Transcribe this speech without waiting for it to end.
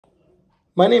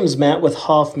My name is Matt with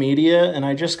Hoff Media, and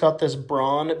I just got this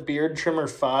Braun Beard Trimmer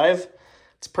 5.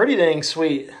 It's pretty dang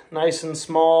sweet. Nice and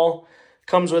small.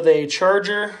 Comes with a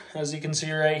charger, as you can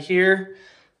see right here.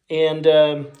 And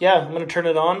yeah, I'm going to turn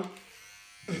it on.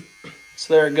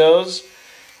 So there it goes.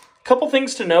 Couple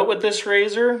things to note with this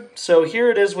razor. So here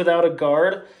it is without a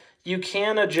guard. You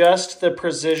can adjust the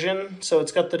precision. So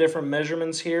it's got the different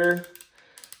measurements here.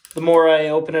 The more I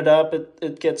open it up,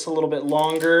 it gets a little bit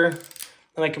longer.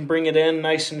 And I can bring it in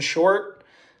nice and short.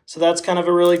 So that's kind of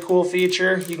a really cool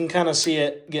feature. You can kind of see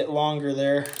it get longer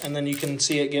there, and then you can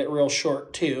see it get real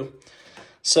short too.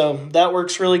 So that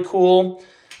works really cool.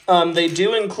 They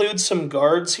do include some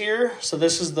guards here. So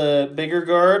this is the bigger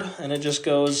guard, and it just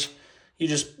goes, you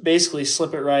just basically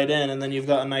slip it right in, and then you've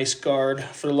got a nice guard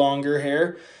for longer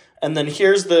hair. And then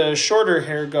here's the shorter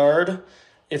hair guard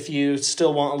if you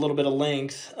still want a little bit of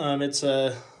length. It's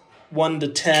a 1 to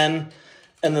 10.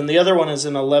 And then the other one is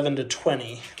an 11 to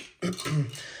 20.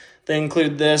 They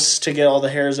include this to get all the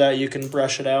hairs out. You can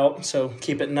brush it out, so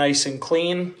keep it nice and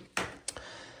clean.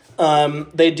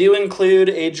 They do include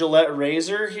a Gillette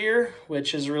razor here,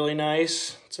 which is really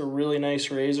nice. It's a really nice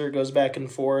razor. It goes back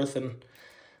and forth, and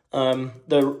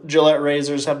the Gillette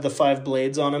razors have the 5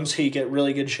 blades on them, so you get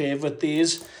really good shave with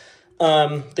these.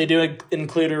 They do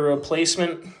include a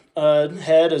replacement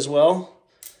head as well.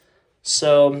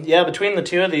 So, yeah, between the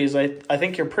two of these, I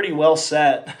think you're pretty well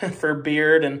set for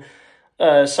beard and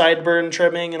sideburn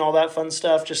trimming and all that fun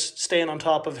stuff, just staying on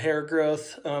top of hair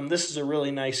growth. This is a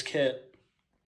really nice kit.